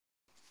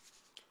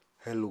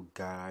Hello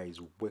guys,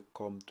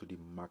 welcome to the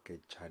market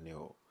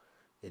channel.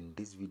 In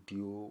this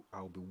video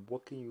I'll be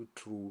walking you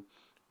through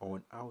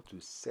on how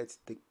to set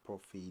take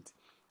profit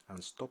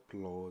and stop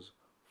loss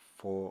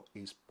for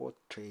a spot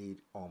trade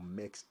on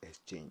MEXC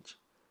exchange,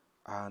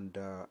 and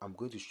I'm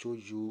going to show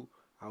you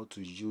how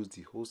to use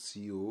the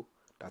OCO.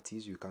 That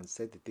is, you can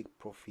set the take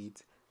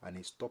profit and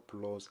a stop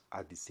loss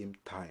at the same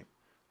time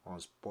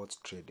on spot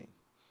trading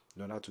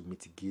in order to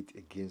mitigate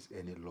against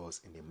any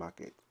loss in the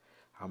market.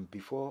 And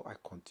before I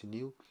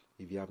continue,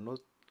 if you have not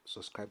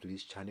subscribed to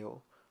this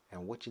channel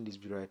and watching this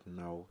video right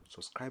now,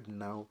 subscribe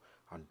now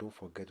and don't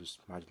forget to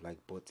smash the like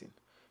button.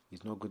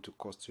 It's not going to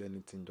cost you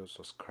anything, just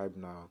subscribe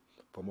now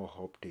for more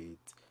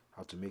updates,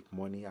 how to make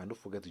money, and don't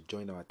forget to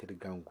join our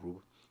Telegram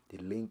group. The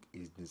link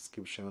is in the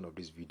description of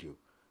this video.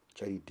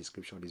 Check the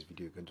description of this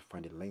video, you're going to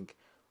find the link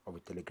of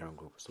the Telegram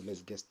group. So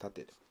let's get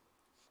started.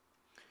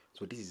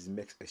 So this is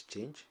MEXC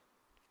exchange,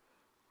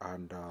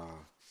 and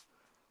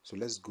so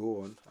let's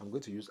go on. I'm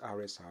going to use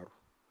RSR,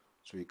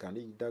 so you can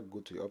either go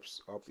to the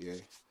up here,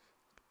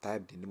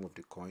 type the name of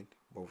the coin,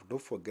 but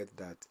don't forget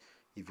that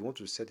if you want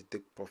to set the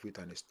take profit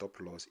and a stop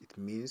loss, it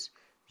means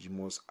you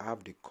must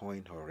have the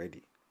coin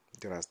already.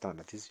 You understand?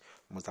 That is,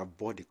 you must have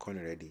bought the coin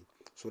already.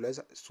 So let's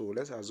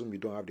assume you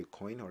don't have the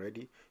coin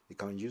already. You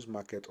can use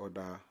market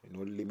order,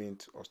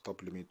 limit or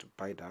stop limit to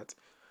buy that,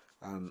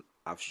 and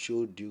I've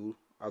showed you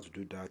how to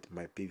do that in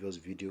my previous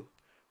video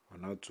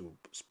on how to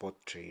spot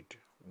trade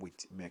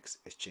with MEXC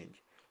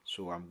exchange.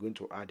 So I'm going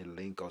to add a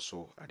link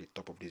also at the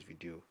top of this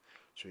video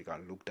so you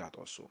can look that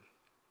also.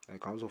 And you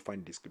can also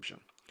find the description.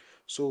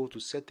 So to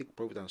set take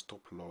profit and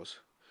stop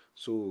loss,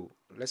 so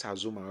let's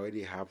assume I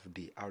already have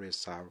the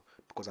RSR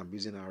because I'm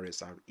using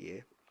RSR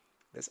here.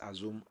 Let's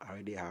assume I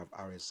already have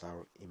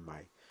RSR in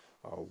my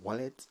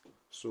wallet.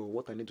 So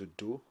what I need to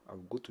do, I'll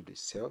go to the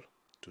sell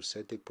to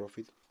set take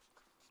profit.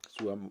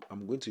 So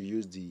I'm going to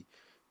use the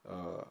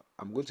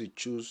I'm going to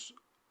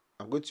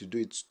do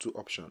it two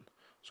options.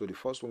 So the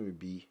first one will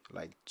be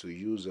like to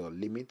use a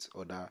limit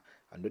order.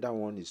 Another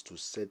one is to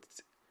set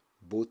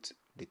both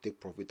the take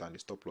profit and the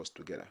stop loss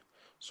together.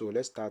 So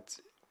let's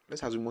start.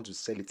 Let's assume we want to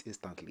sell it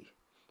instantly.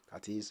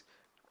 That is,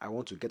 I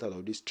want to get out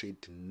of this trade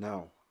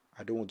now.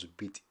 I don't want to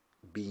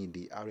be in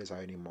the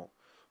RSI anymore.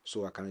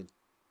 So I can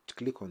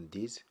click on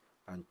this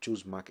and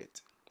choose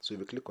market. So if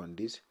you click on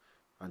this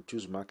and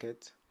choose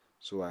market,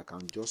 so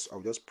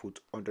I'll just put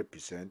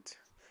 100%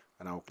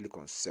 and I'll click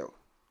on sell.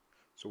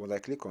 So when I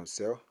click on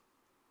sell,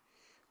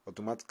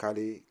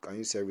 automatically can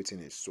you see everything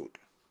is sold.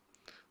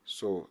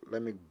 So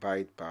let me buy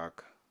it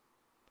back.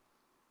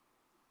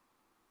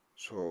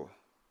 So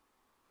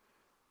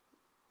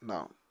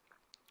now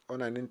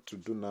all I need to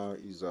do now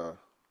is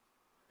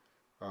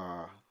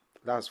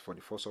that's for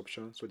the first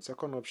option. So the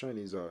second option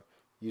is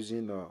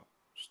using a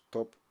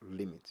stop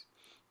limit.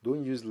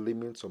 Don't use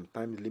limit.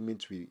 Sometimes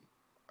limit will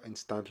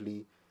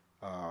instantly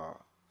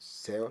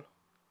sell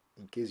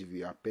in case if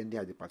you are pending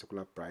at a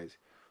particular price.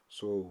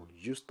 So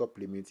use stop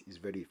limit is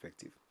very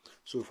effective.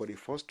 So for the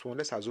first one,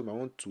 let's assume I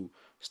want to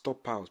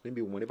stop out.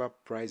 Maybe whenever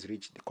price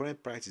reach, the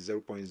current price is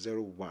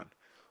 0.01.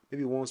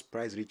 Maybe once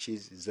price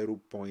reaches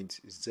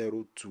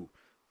 0.02,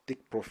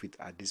 take profit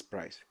at this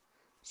price.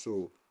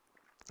 So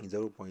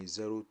 0.02,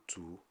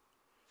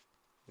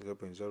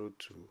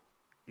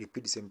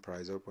 repeat the same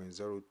price,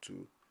 0.02.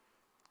 Do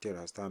you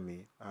understand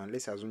me? And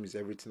let's assume it's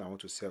everything I want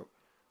to sell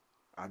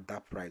at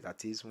that price.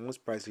 That is, once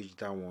price reach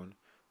that one,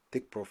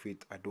 take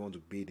profit. I don't want to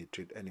be in the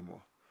trade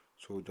anymore.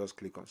 So just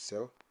click on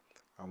sell,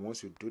 and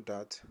once you do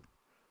that,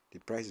 the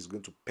price is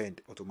going to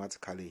pend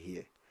automatically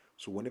here.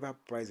 So whenever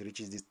price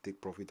reaches this take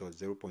profit of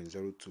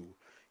 0.02,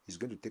 it's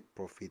going to take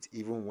profit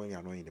even when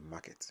you're not in the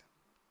market.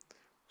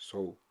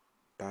 So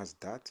that's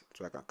that.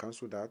 So I can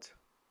cancel that.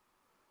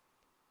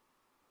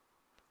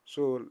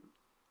 So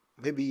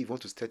maybe you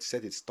want to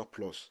set it stop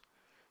loss.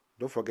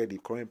 Don't forget the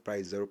current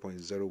price is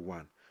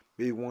 0.01.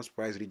 Maybe once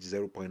price reaches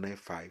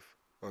 0.95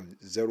 or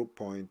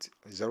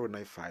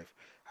 0.095,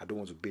 I don't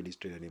want to be in this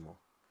trade anymore.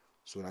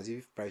 So as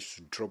if price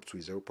should drop to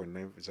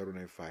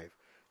 0.095,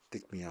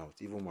 take me out,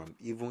 even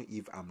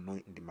if I'm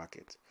not in the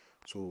market.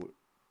 So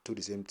do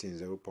the same thing,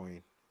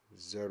 0.095,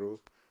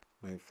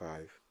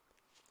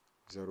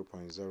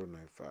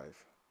 0.095.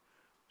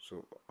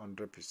 So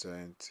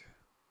 100%.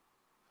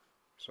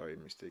 Sorry,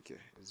 mistake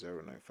here.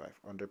 0.95,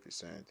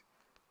 100%,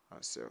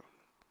 and sell.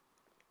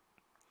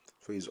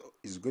 So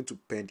it's going to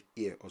pend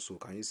here also.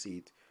 Can you see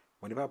it?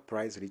 Whenever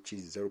price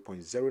reaches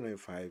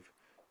 0.095,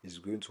 it's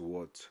going to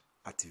what?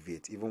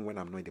 Activate, even when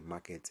I'm not in the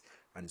market,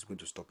 and it's going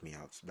to stop me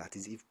out. That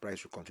is if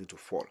price will continue to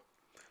fall.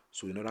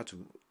 So in order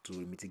to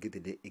mitigate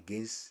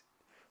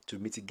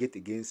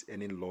against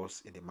any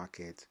loss in the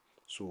market,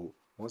 so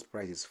once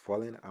price is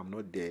falling, I'm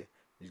not there,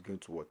 it's going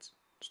to what?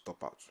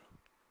 Stop out.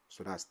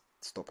 So that's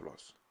stop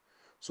loss.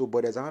 So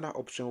but there's another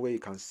option where you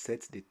can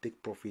set the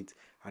take profit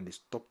and the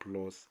stop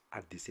loss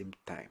at the same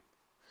time.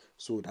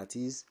 So that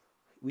is,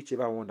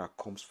 whichever one that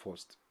comes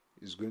first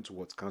is going to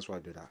what? Cancel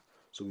the other.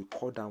 So we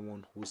call that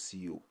one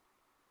OCO.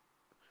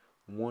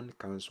 One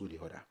cancel the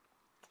other.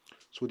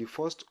 So the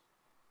first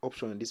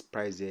option in this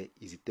price there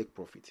is the take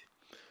profit.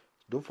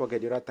 Don't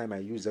forget the other time I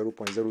used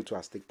 0.02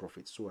 as take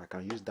profit, so I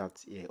can use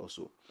that here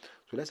also.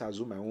 So let's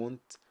assume I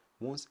want,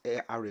 once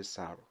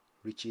RSR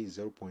reaches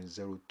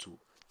 0.02,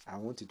 I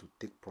want it to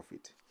take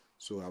profit.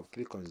 So I'll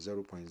click on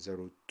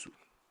 0.02. Do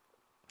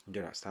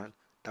you understand?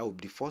 That would,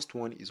 the first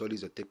one is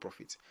always a take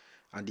profit,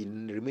 and the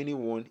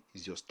remaining one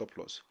is your stop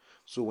loss.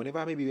 So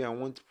whenever maybe I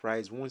want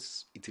price,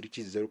 once it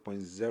reaches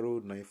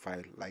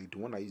 0.095, like the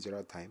one I used the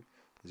other time,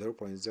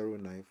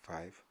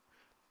 0.095,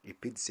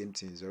 repeat the same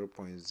thing,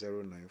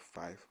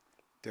 0.095.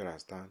 Do you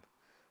understand?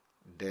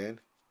 Then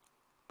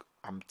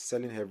I'm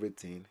selling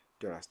everything.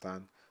 Do you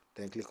understand?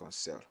 Then click on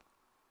sell.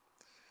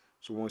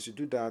 So once you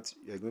do that,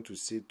 you're going to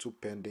see two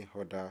pending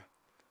order.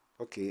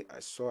 Okay, I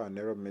saw an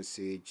error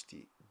message.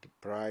 The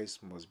price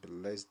must be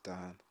less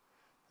than.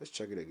 Let's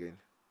check it again.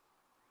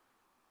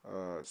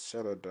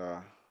 Sell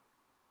order.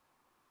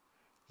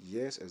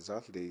 Yes,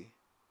 exactly.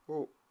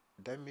 Oh,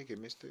 did I make a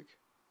mistake?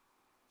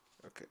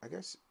 Okay, I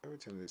guess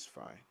everything is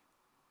fine.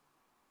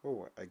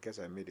 Oh, I guess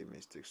I made a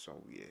mistake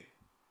somewhere.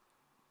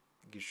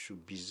 It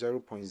should be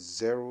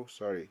 0.0.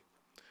 Sorry,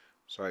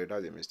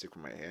 that's a mistake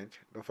from my end.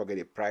 Don't forget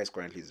the price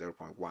currently is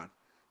 0.1.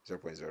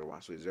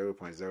 0.01. So it's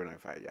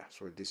 0.095. Yeah,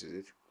 so this is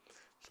it.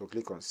 So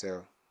click on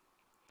sell,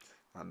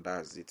 and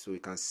that's it. So you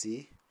can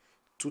see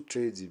two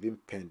trades have been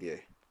penned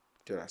here.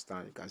 Do you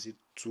understand? You can see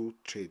two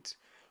trades.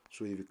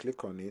 So if you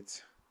click on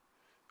it,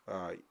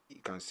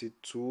 you can see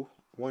two.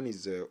 One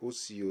is the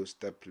OCO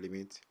step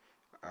limit,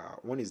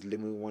 one is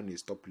limit, one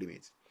is top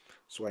limit.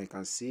 So you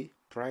can see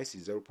price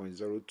is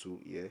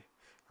 0.02 here,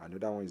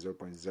 another one is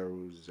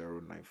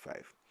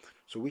 0.0095.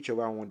 So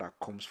whichever one that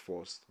comes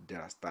first, they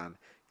understand.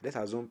 Let's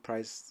assume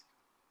price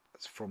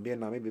from here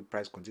now, maybe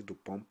price continue to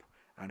pump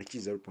and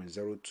reaches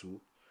 0.02,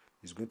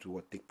 is going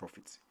to take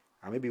profit.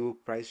 And maybe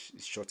price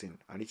is shorting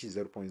and reaches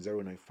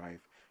 0.095,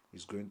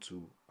 is going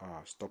to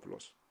stop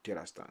loss. Do you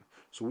understand?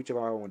 So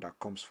whichever one that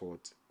comes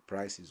forward,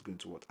 price is going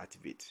to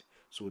activate.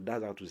 So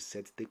that's how to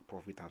set take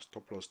profit and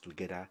stop loss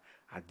together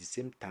at the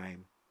same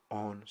time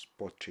on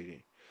spot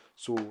trading.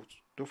 So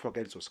don't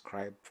forget to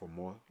subscribe for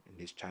more in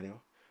this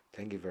channel.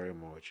 Thank you very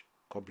much.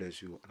 God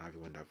bless you and have a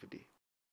wonderful day.